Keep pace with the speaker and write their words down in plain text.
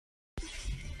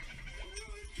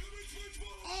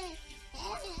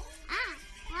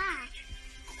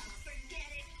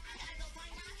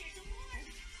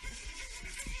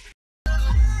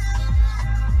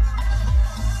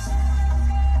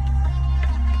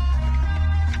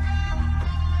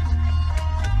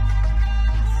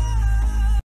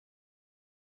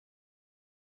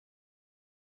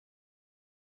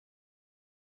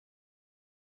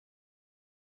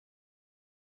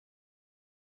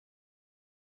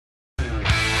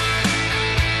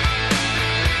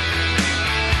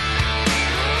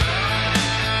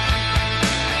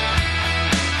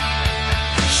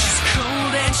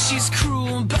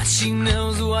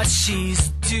what she's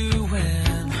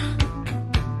doing.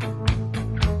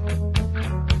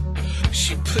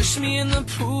 She pushed me in the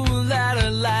pool at her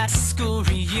last school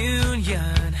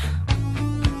reunion.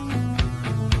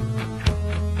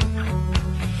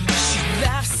 She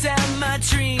laughs at my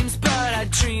dreams, but I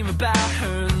dream about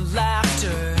her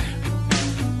laughter.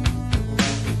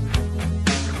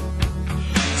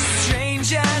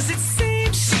 Strange as it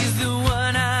seems, she's the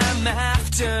one I'm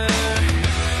after.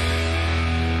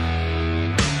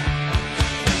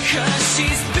 'Cause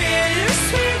she's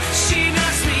bittersweet, she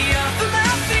knocks me off of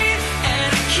my feet, and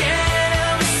I can't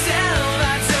help myself,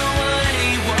 I don't want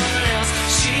anyone else.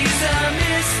 She's a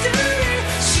mystery,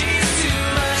 she's too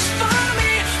much for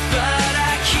me, but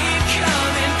I keep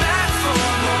coming back for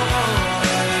more.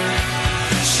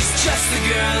 She's just the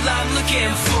girl I'm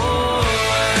looking for.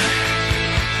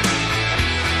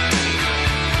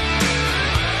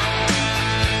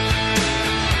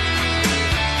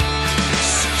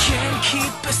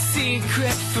 Keep a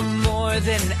secret for more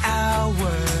than an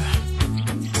hour.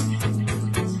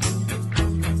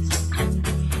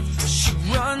 She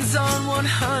runs on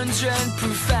 100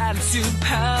 proof attitude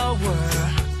power.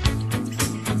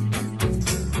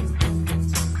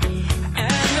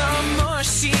 And the more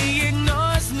she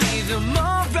ignores me, the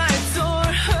more I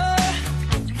adore her.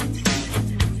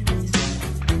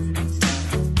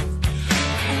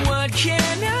 What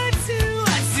can I do?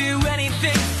 I'd do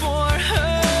anything for her.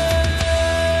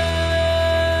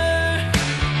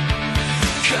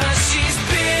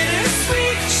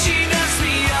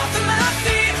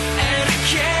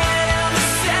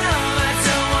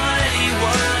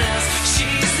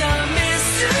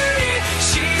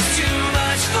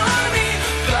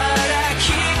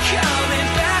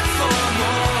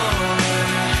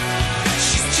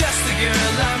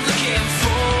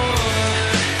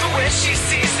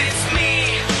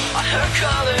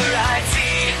 Caller ID,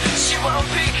 she won't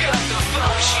pick up the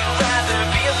phone, she'd rather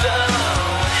be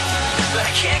alone. But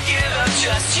I can't give up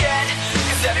just yet,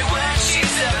 'cause every word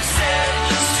she's ever said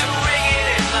still ringing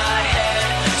in my head,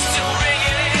 still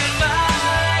ringing in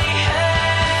my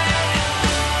head.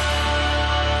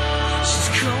 She's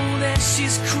cold and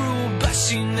she's cruel, but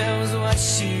she knows what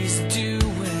she's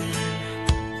doing.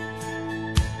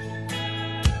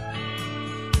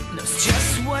 Knows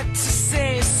just what to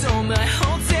say, so my